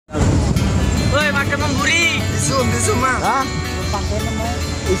Di mah. Hah?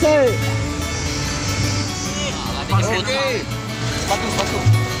 Isi. Batu.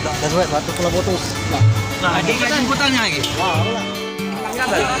 Dan wet, batu pula putus. Nah, ini kita jemputannya lagi. Itu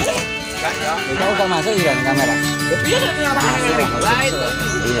udah masuk di dalam kamera.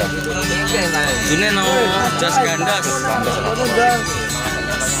 Iya. Ini no jas gandas.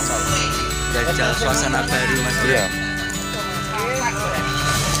 Jajal suasana baru Mas. Iya.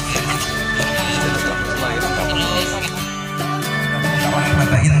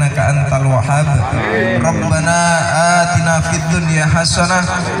 Innaka antal wahhab. Rabbana atina fid dunya hasanah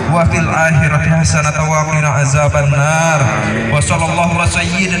wa fil akhirati hasanah wa qina azabannar. Wa sallallahu ala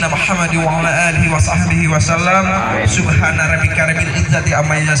sayyidina Muhammad wa ala alihi wa sahbihi wa sallam. Subhana rabbika rabbil izzati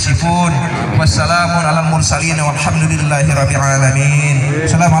amma yasifun. Wassalamun alal mursalin walhamdulillahi rabbil alamin.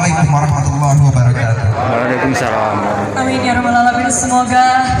 Assalamualaikum warahmatullahi wabarakatuh. Waalaikumsalam. Amin ya rabbal alamin.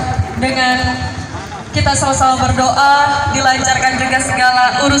 Semoga dengan kita sama-sama berdoa dilancarkan juga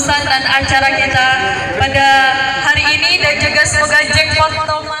segala urusan dan acara kita pada hari ini, dan juga semoga jackpot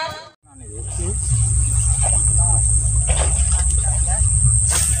toman.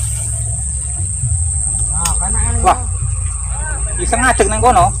 Wah, bisa ngadeg nang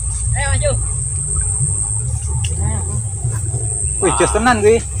kono. Ayo maju. Wih, jos tenan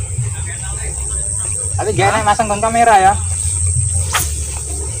kuwi. Tapi gak enak masang kon kamera ya.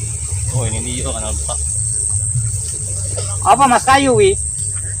 Oh, ini dia kan lupa. Apa Mas kayu wi?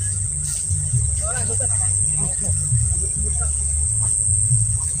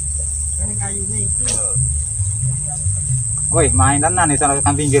 Woi, main tenan nih sana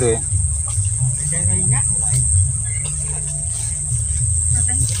kan pinggir ya.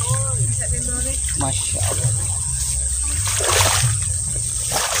 Masya Allah.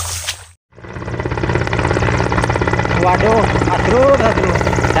 Waduh, madrur.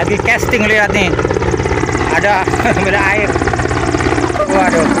 Lagi casting lihat nih. Ada beda air.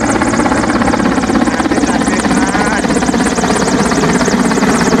 Waduh.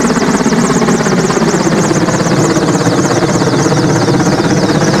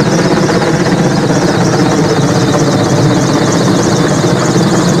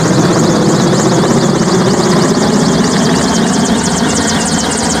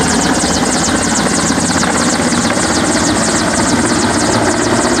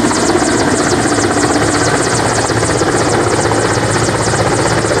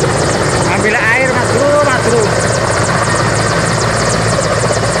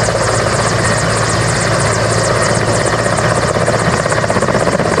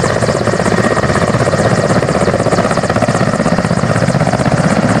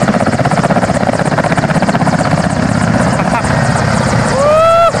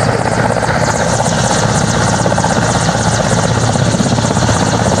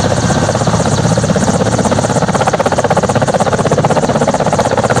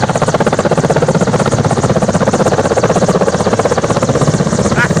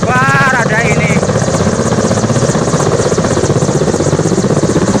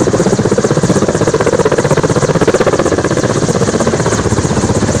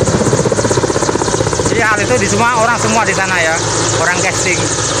 Itu di semua di sana ya, orang casting.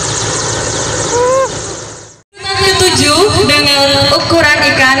 Ketujuh dengan ukuran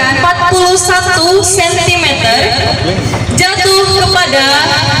ikan 41 cm jatuh kepada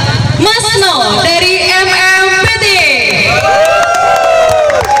Mas No dari MMPT.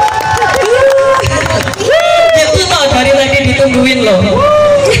 Itu loh, dari tadi ditungguin loh.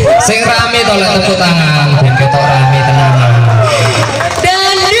 Sing rame tolak tepuk tangan, ben ketok rame tenanan.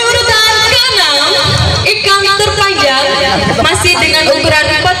 Dan di urutan ke-6, ikan terpanjang masih dengan ukuran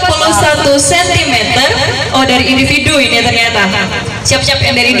 41 cm. Oh, dari individu ini ternyata. Siap-siap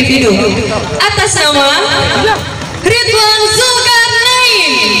yang dari individu. Atas nama Ridwan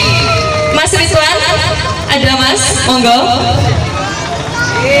Zulkarnain. Mas Ridwan, ada Mas, monggo.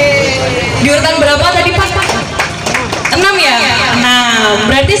 Di urutan berapa tadi Pak? 6 ya? Nah,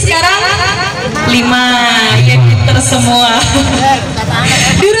 berarti sekarang 5 ya, pinter semua.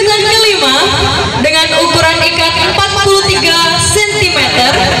 Di urutan ke-5 dengan ukuran ikan 43 cm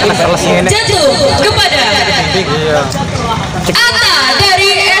jatuh kepada Ata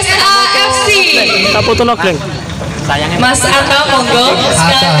dari SAFC. Mas Ata, monggo.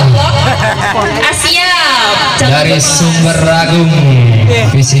 Asia Dari Sumber Agung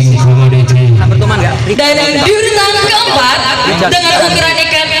Fishing Commodity. dan di urutan ke-4 dengan ukuran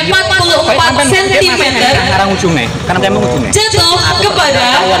ikan 44 cm jatuh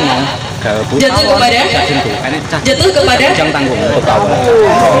kepada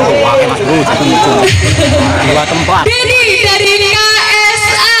Dedi dari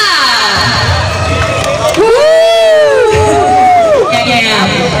KSA.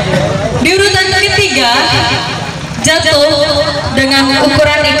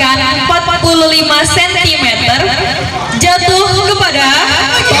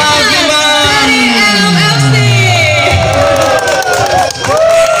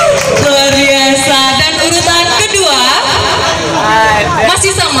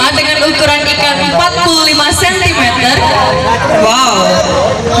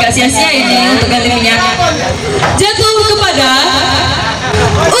 nggak sia-sia ini untuk ganti minyak. Jatuh kepada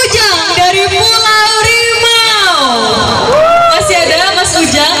Ujang dari Pulau Rimau. Masih ada Mas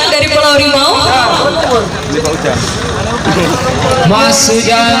Ujang dari Pulau Rimau? Mas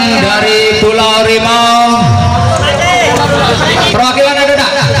Ujang dari Pulau Rimau. Perwakilan ada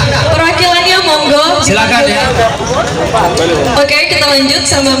enggak? Perwakilannya monggo. Silakan ya. Oke, kita lanjut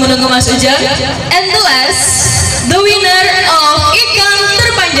sambil menunggu Mas Ujang. And the last, the winner of ikan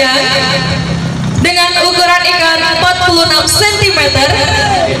terpanjang dengan ukuran ikan 46 cm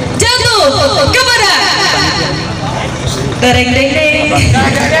jatuh kepada dereng deng deng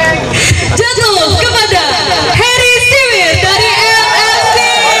jatuh kepada Heri Siwir dari MFC.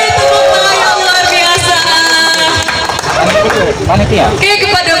 Tepuk tangan yang luar biasa. Oke,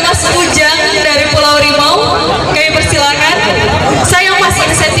 kepada Mas Ujang dari Pulau Rimau, kami persilakan. Sayang Mas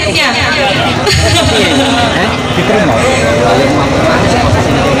insentifnya.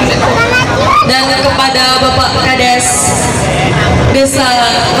 Dan kepada Bapak Kades Desa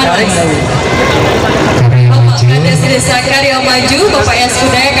Bapak Kades Desa Karya Maju, Bapak Yas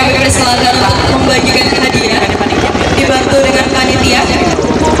Budaya, kami persilakan untuk membagikan hadiah dibantu dengan panitia.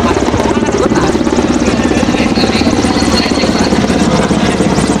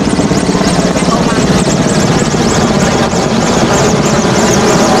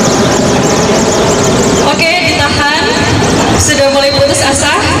 Oke, ditahan. Sudah mulai putus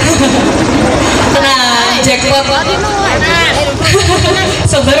asa. Tenang, jackpot.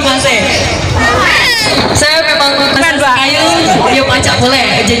 Sabar masih. Saya memang masih kayu, dia macak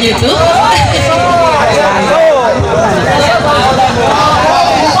boleh aja YouTube.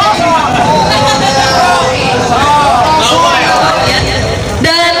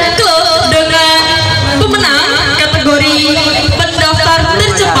 Dan klub dengan pemenang kategori pendaftar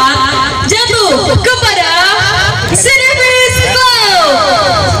tercepat jatuh kepada Sinifis Club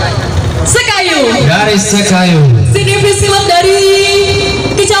Sekayu. Dari Sekayu. Sinifis Club dari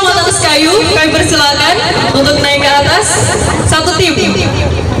Kecamatan Sekayu, kami persilakan untuk naik ke atas. Satu tim.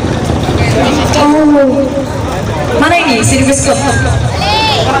 Oh, mana ini Sinifis Club?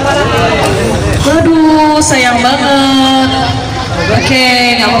 Aduh, sayang banget.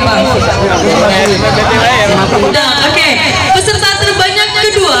 Oke, nggak apa-apa. Nah, oke. Peserta terbanyak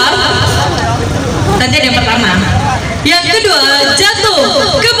kedua. Nanti ada yang pertama. Yang kedua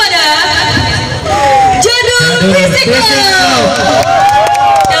jatuh kepada Jadul Physical.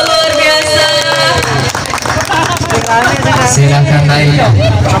 Yang luar biasa. Silakan naik.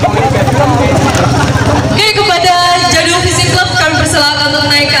 Oke, kepada Jadul Physical kami persilakan untuk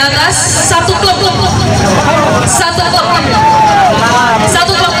naik ke atas. Satu klub. Satu klub.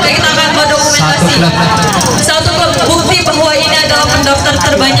 Satu klub. Kita akan mendokumentasi. Satu klub bukti bahwa ini adalah pendaftar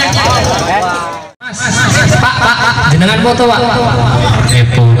terbanyak. Pak, jenengan foto Pak.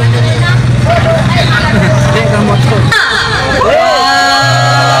 Epo.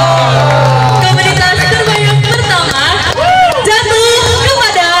 Komunitas terbanyak pertama jatuh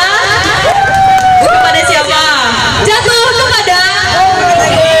kepada siapa? Jatuh kepada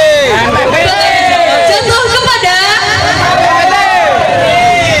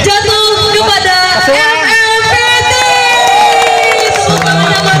MMPT. Tepuk tangan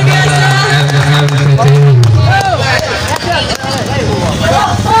luar biasa.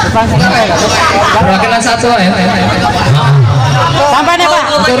 Perwakilan satu ya. Sampai nih Pak.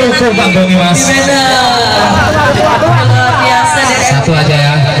 Turun Pak Bongi Mas. Luar biasa deh. Satu aja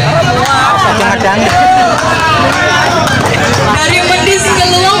ya. Dari Mendis ke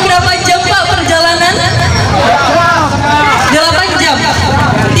Keluang berapa jam Pak perjalanan? 8 jam.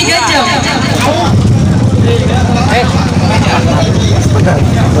 3 jam.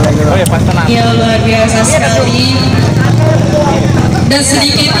 Ya luar biasa sekali. Dan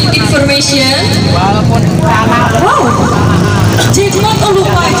sedikit information. Wow. Jackpot, oh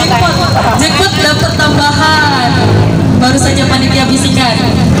lupa jackpot. Jackpot dapat tambahan. Baru saja panitia bisikan.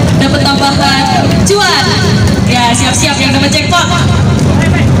 Dapat tambahan cuan. Ya siap-siap yang dapat jackpot.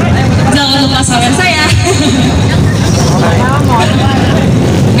 Jangan lupa sawer saya.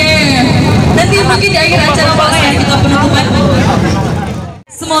 Oke. Nanti mungkin di akhir acara Pak kita penutupan.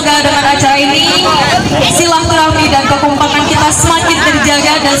 Semoga dengan acara ini silaturahmi dan kekompakan kita semakin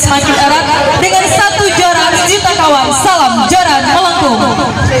terjaga dan semakin erat dengan satu joran juta kawan. Salam joran melengkung.